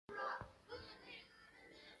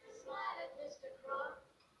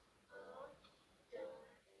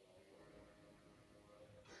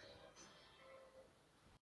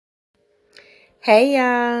Hey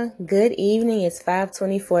y'all, good evening. It's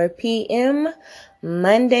 5:24 p.m.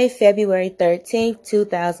 Monday, February 13th,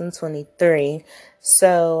 2023.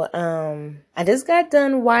 I just got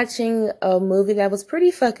done watching a movie that was pretty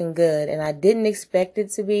fucking good and I didn't expect it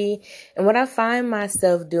to be. And what I find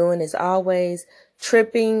myself doing is always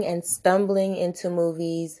tripping and stumbling into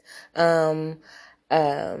movies. Um,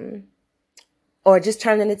 um, or just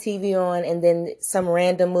turning the TV on and then some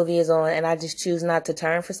random movie is on and I just choose not to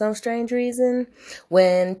turn for some strange reason,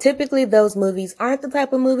 when typically those movies aren't the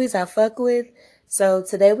type of movies I fuck with. So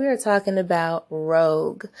today we are talking about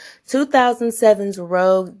Rogue. 2007's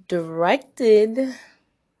Rogue,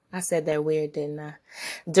 I said that weird, didn't I?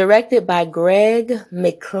 Directed by Greg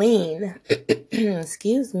McLean.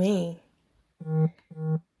 Excuse me.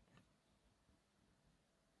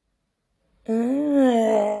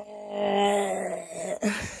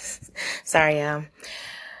 Sorry, y'all.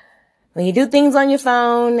 When you do things on your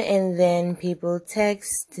phone and then people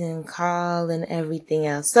text and call and everything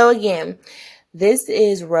else. So again, this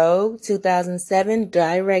is Rogue 2007,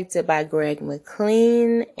 directed by Greg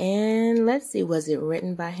McLean. And let's see, was it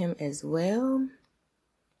written by him as well?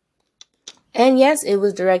 And yes, it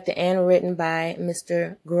was directed and written by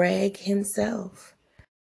Mr. Greg himself.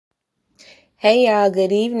 Hey y'all,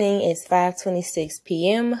 good evening. It's 5:26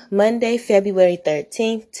 p.m. Monday, February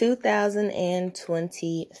 13th,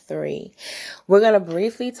 2023. We're going to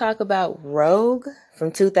briefly talk about Rogue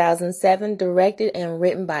from 2007, directed and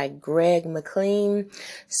written by Greg McLean.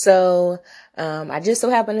 I just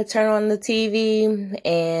so happened to turn on the TV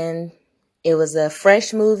and it was a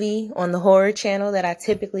fresh movie on the horror channel that I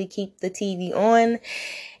typically keep the TV on.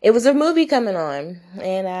 It was a movie coming on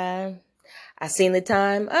and I seen the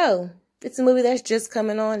time. Oh, it's a movie that's just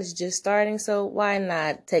coming on. It's just starting. So why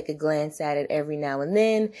not take a glance at it every now and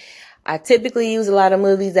then? I typically use a lot of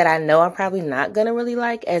movies that I know I'm probably not going to really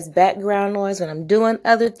like as background noise when I'm doing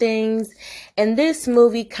other things. And this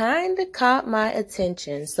movie kind of caught my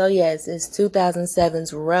attention. So yes, it's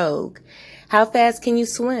 2007's Rogue. How fast can you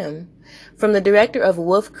swim? From the director of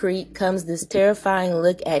Wolf Creek comes this terrifying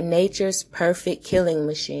look at nature's perfect killing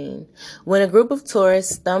machine. When a group of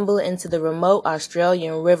tourists stumble into the remote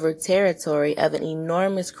Australian river territory of an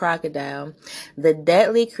enormous crocodile, the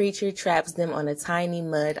deadly creature traps them on a tiny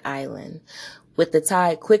mud island, with the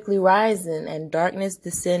tide quickly rising and darkness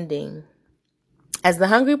descending. As the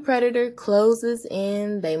hungry predator closes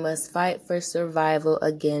in, they must fight for survival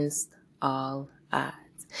against all odds.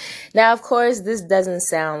 Now, of course, this doesn't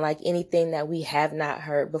sound like anything that we have not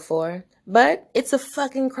heard before, but it's a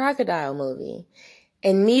fucking crocodile movie.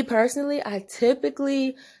 And me personally, I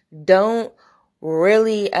typically don't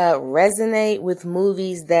really resonate with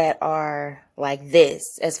movies that are like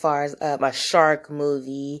this, as far as a shark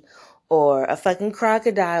movie or a fucking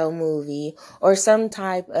crocodile movie or some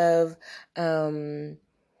type of I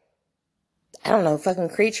don't know, fucking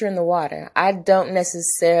creature in the water. I don't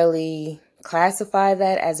necessarily classify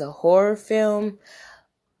that as a horror film,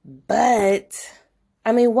 but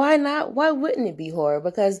I mean, why not? Why wouldn't it be horror?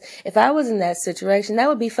 Because if I was in that situation, that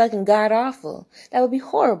would be fucking god awful. That would be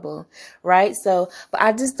horrible, right? But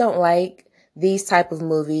I just don't like these type of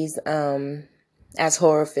movies as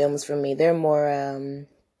horror films for me. They're more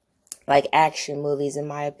like action movies in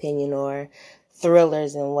my opinion, or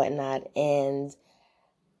thrillers and whatnot. And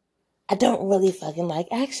I don't really fucking like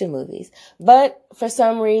action movies. But for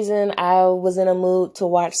some reason, I was in a mood to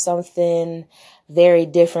watch something very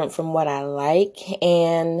different from what I like.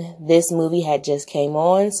 And this movie had just came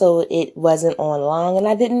on, so it wasn't on long and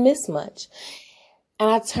I didn't miss much.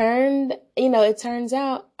 And it turns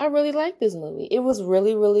out I really like this movie. It was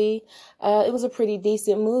really, it was a pretty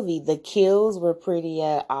decent movie. The kills were pretty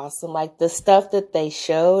awesome. Like the stuff that they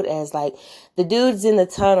showed as like the dude's in the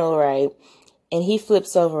tunnel, right? And he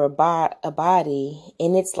flips over a body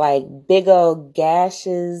and it's like big old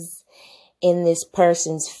gashes in this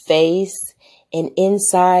person's face, and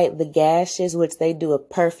inside the gashes, which they do a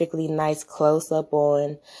perfectly nice close up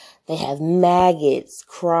on, they have maggots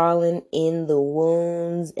crawling in the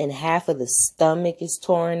wounds and half of the stomach is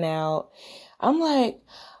torn out. I'm like,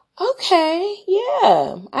 okay,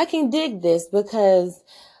 yeah, I can dig this because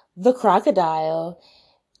the crocodile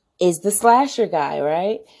is the slasher guy,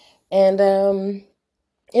 right? And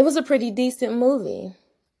it was a pretty decent movie.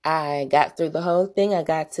 I got through the whole thing. I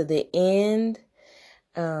got to the end.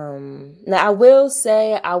 Now I will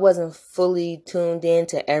say I wasn't fully tuned in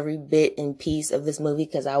to every bit and piece of this movie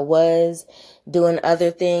because I was doing other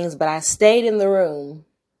things, but I stayed in the room.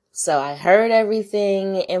 So I heard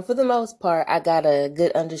everything, and for the most part, I got a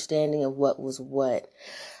good understanding of what was what.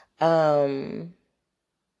 Um,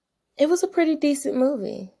 it was a pretty decent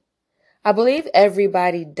movie. I believe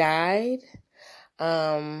everybody died.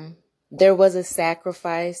 There was a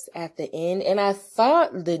sacrifice at the end, and I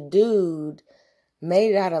thought the dude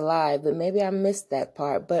made it out alive, but maybe I missed that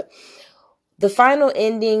part. But the final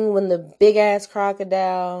ending, when the big ass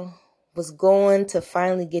crocodile was going to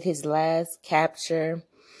finally get his last capture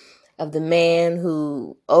of the man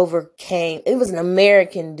who overcame, it was an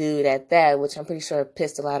American dude at that, which I'm pretty sure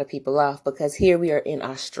pissed a lot of people off, because here we are in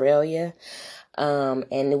Australia, and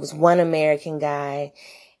it was one American guy,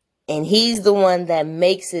 and he's the one that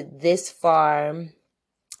makes it this far.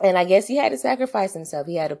 And I guess he had to sacrifice himself.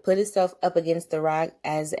 He had to put himself up against the rock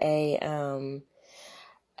as a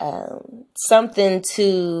something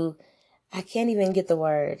to, I can't even get the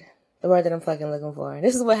word that I'm fucking looking for.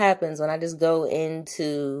 This is what happens when I just go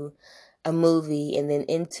into a movie and then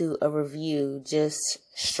into a review just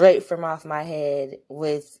straight from off my head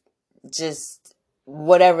with just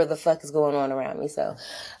whatever the fuck is going on around me. So,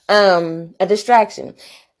 a distraction.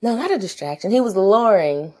 No, not a distraction. He was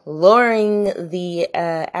luring the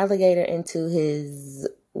alligator into his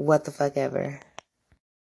what the fuck ever.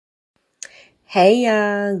 Hey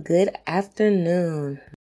y'all, good afternoon.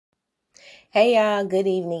 Hey y'all, good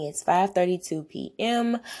evening. It's 5:32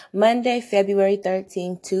 p.m. Monday, February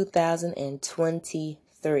 13th,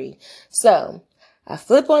 2023. So, I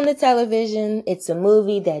flip on the television. It's a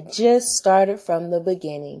movie that just started from the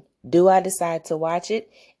beginning. Do I decide to watch it?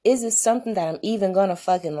 Is it something that I'm even gonna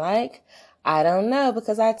fucking like? I don't know,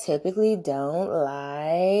 because I typically don't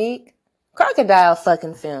like crocodile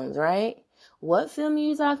fucking films, right? What film are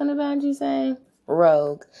you talking about, you say?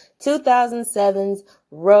 Rogue. 2007's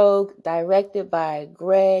Rogue, directed by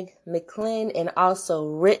Greg McLean and also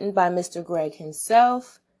written by Mr. Greg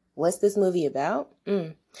himself. What's this movie about?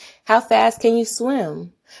 How fast can you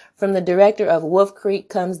swim? From the director of Wolf Creek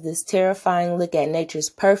comes this terrifying look at nature's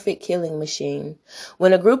perfect killing machine.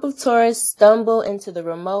 When a group of tourists stumble into the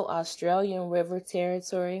remote Australian river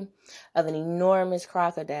territory of an enormous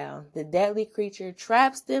crocodile, the deadly creature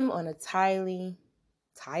traps them on a tiny,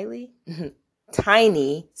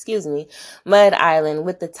 mud island,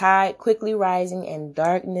 with the tide quickly rising and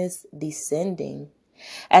darkness descending.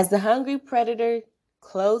 As the hungry predator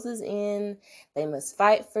closes in, they must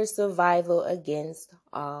fight for survival against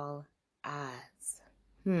all odds.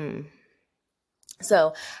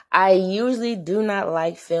 So, I usually do not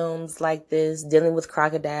like films like this dealing with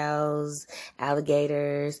crocodiles,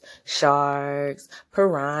 alligators, sharks,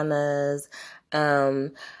 piranhas,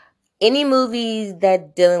 any movie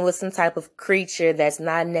that dealing with some type of creature that's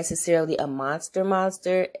not necessarily a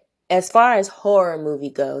monster. As far as horror movie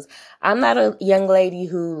goes, I'm not a young lady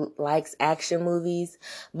who likes action movies,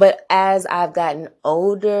 but as I've gotten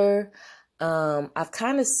older, I've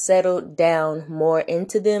kind of settled down more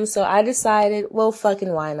into them. So I decided, well,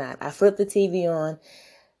 fucking why not? I flipped the TV on.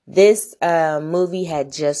 This movie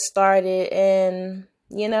had just started, and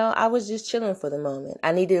I was just chilling for the moment.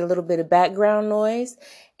 I needed a little bit of background noise,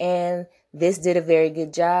 and this did a very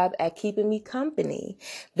good job at keeping me company.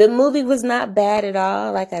 The movie was not bad at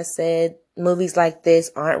all. Like I said, movies like this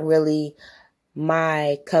aren't really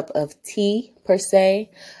my cup of tea per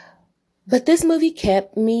se, but this movie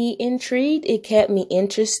kept me intrigued. It kept me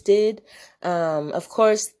interested. Of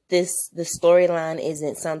course, the storyline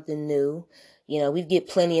isn't something new. We get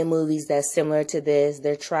plenty of movies that's similar to this.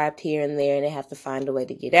 They're trapped here and there and they have to find a way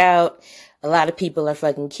to get out. A lot of people are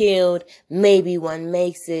fucking killed. Maybe one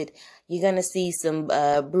makes it. You're gonna see some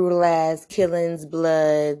brutal ass killings,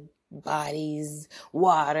 blood, bodies,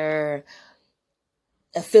 water,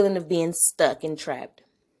 a feeling of being stuck and trapped.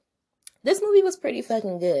 This movie was pretty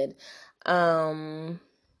fucking good.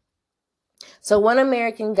 So one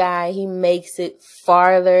American guy, he makes it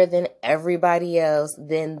farther than everybody else,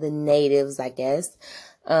 than the natives, I guess.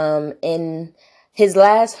 In his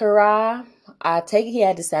last hurrah, I take it he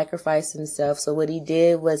had to sacrifice himself. So what he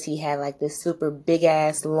did was he had like this super big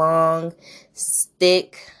ass long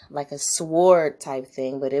stick, like a sword type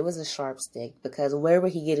thing, but it was a sharp stick, because where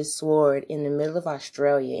would he get his sword in the middle of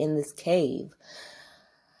Australia in this cave?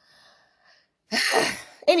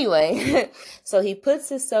 Anyway, so he puts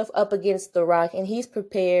himself up against the rock and he's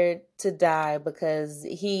prepared to die because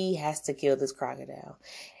he has to kill this crocodile.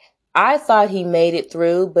 I thought he made it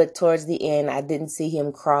through, but towards the end, I didn't see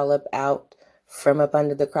him crawl out from up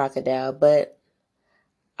under the crocodile, but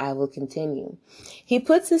I will continue. He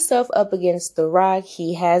puts himself up against the rock.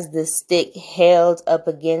 He has the stick held up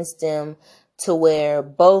against him to where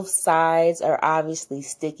both sides are obviously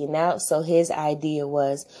sticking out. So his idea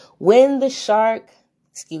was, when the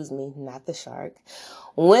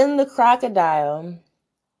crocodile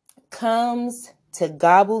comes to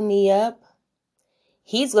gobble me up,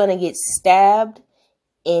 he's going to get stabbed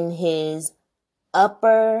in his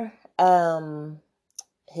upper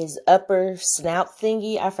his upper snout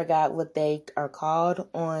thingy, I forgot what they are called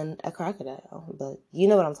on a crocodile, but you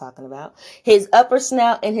know what I'm talking about. His upper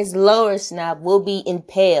snout and his lower snout will be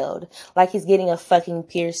impaled like he's getting a fucking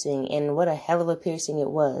piercing, and what a hell of a piercing it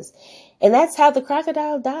was. And that's how the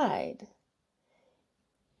crocodile died.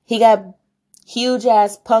 He got huge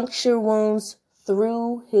ass puncture wounds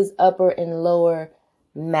through his upper and lower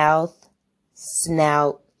mouth,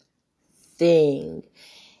 snout thing.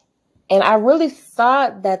 And I really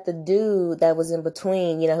thought that the dude that was in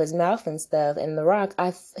between, his mouth and stuff, and the rock,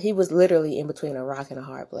 he was literally in between a rock and a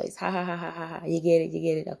hard place. Ha ha ha ha ha ha. You get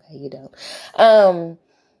it? Okay, you don't.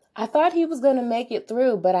 I thought he was gonna make it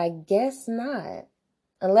through, but I guess not.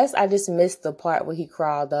 Unless I just missed the part where he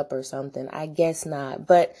crawled up or something. I guess not.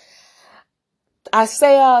 But I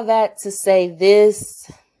say all that to say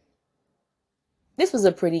this was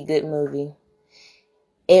a pretty good movie.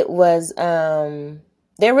 It was,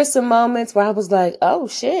 there were some moments where I was like, oh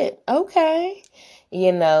shit, okay.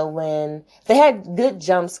 When they had good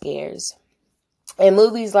jump scares. In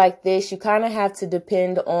movies like this, you kind of have to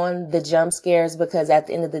depend on the jump scares because at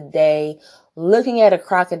the end of the day, looking at a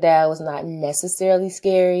crocodile is not necessarily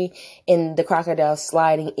scary, and the crocodile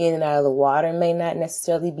sliding in and out of the water may not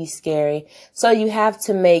necessarily be scary. So you have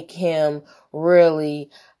to make him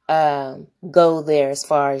really go there as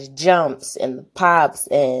far as jumps and the pops,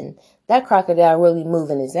 and that crocodile really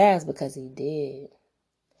moving his ass because he did.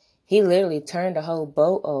 He literally turned the whole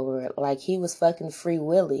boat over like he was fucking Free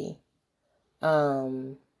Willy.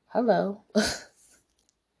 Hello.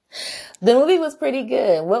 The movie was pretty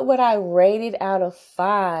good. What would I rate it out of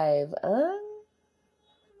 5?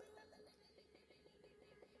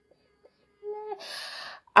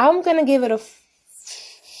 I'm gonna give it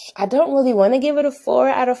I don't really want to give it a 4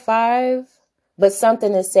 out of 5, but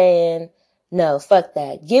something is saying, no, fuck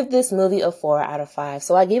that. Give this movie a 4 out of 5.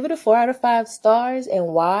 So I give it a 4 out of 5 stars. And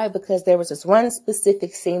why? Because there was this one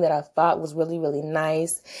specific scene that I thought was really, really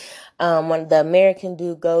nice. When the American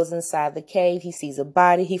dude goes inside the cave, he sees a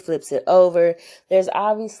body, he flips it over. There's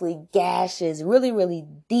obviously gashes, really, really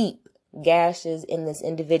deep gashes in this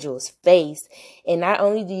individual's face. And not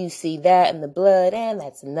only do you see that and the blood, and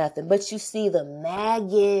that's nothing, but you see the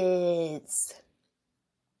maggots.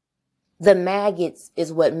 The maggots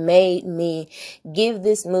is what made me give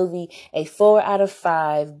this movie a 4 out of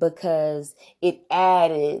 5 because it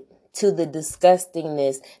added to the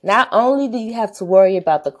disgustingness. Not only do you have to worry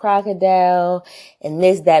about the crocodile and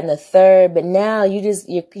this, that, and the third, but now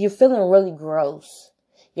you're feeling really gross.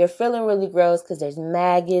 You're feeling really gross because there's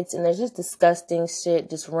maggots and there's just disgusting shit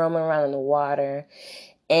just roaming around in the water.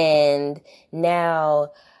 And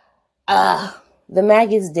now, the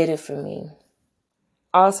maggots did it for me.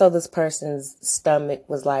 Also, this person's stomach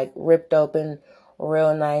was like ripped open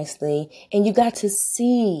real nicely. And you got to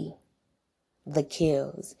see the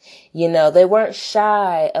kills. They weren't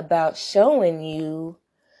shy about showing you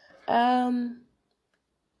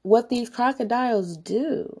what these crocodiles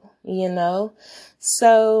do,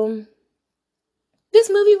 So this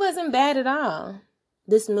movie wasn't bad at all.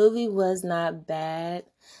 This movie was not bad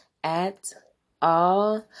at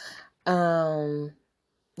all.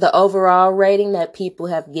 The overall rating that people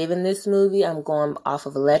have given this movie, I'm going off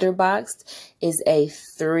of Letterboxd, is a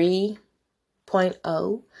 3.0.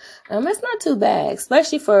 That's not too bad,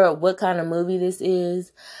 especially for what kind of movie this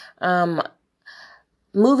is.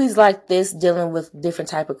 Movies like this dealing with different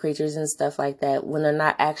type of creatures and stuff like that, when they're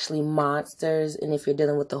not actually monsters, and if you're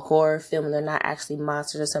dealing with a horror film and they're not actually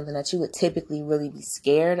monsters or something that you would typically really be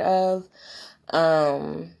scared of,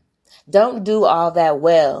 don't do all that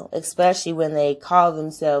well, especially when they call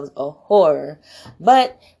themselves a horror.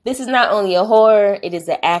 But this is not only a horror, it is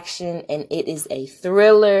an action and it is a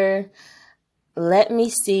thriller. Let me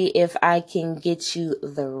see if I can get you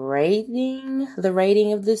the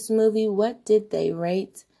rating of this movie. What did they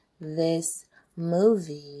rate this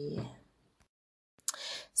movie?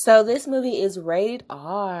 So this movie is rated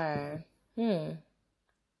R. Yeah,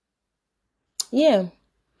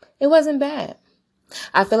 it wasn't bad.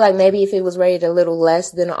 I feel like maybe if it was rated a little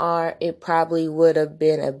less than R, it probably would have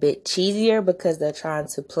been a bit cheesier because they're trying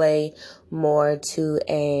to play more to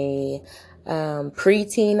a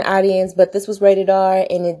preteen audience. But this was rated R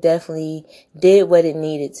and it definitely did what it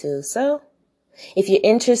needed to. So if you're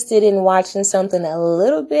interested in watching something a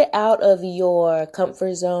little bit out of your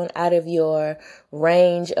comfort zone, out of your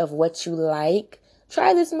range of what you like,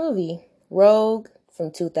 try this movie, Rogue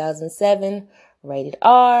from 2007, rated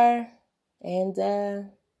R. And,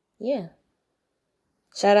 yeah.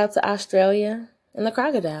 Shout out to Australia and the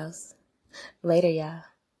crocodiles. Later, y'all.